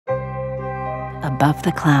above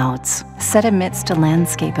the clouds, set amidst a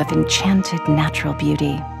landscape of enchanted natural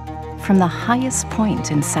beauty. From the highest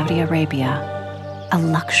point in Saudi Arabia, a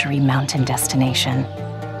luxury mountain destination.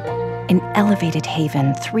 An elevated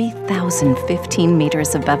haven 3,015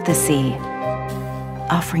 meters above the sea,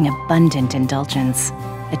 offering abundant indulgence,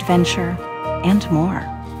 adventure, and more.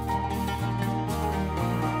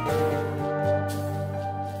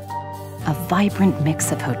 A vibrant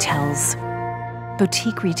mix of hotels,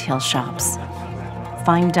 boutique retail shops,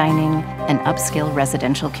 fine dining, and upscale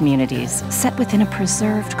residential communities set within a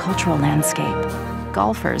preserved cultural landscape.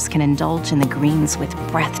 Golfers can indulge in the greens with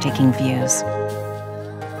breathtaking views.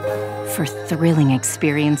 For thrilling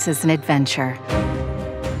experiences and adventure,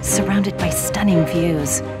 surrounded by stunning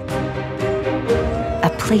views,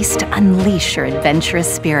 a place to unleash your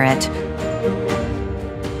adventurous spirit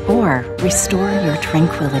or restore your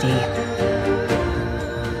tranquility.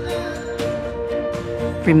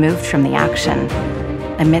 Removed from the action,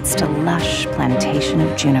 amidst a lush plantation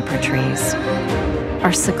of juniper trees,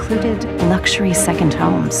 are secluded luxury second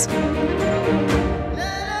homes.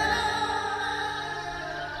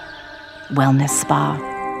 Wellness spa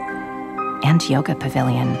and yoga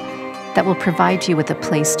pavilion that will provide you with a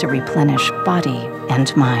place to replenish body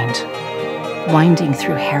and mind. Winding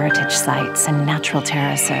through heritage sites and natural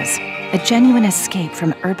terraces, a genuine escape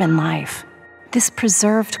from urban life, this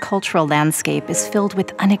preserved cultural landscape is filled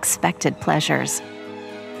with unexpected pleasures.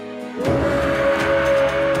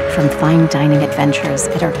 From fine dining adventures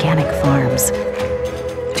at organic farms,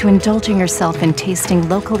 to indulging yourself in tasting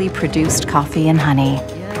locally produced coffee and honey.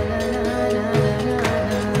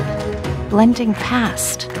 Blending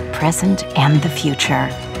past, present, and the future.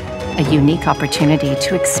 A unique opportunity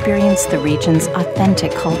to experience the region's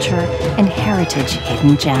authentic culture and heritage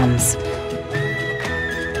hidden gems.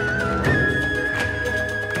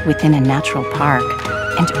 Within a natural park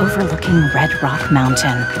and overlooking Red Rock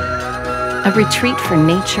Mountain. A retreat for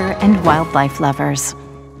nature and wildlife lovers.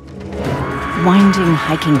 Winding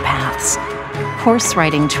hiking paths, horse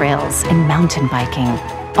riding trails, and mountain biking,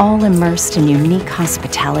 all immersed in unique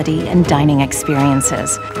hospitality and dining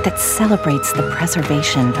experiences that celebrates the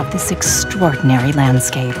preservation of this extraordinary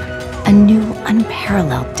landscape. A new,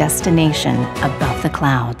 unparalleled destination above the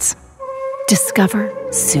clouds. Discover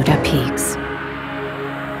Soudah Peaks.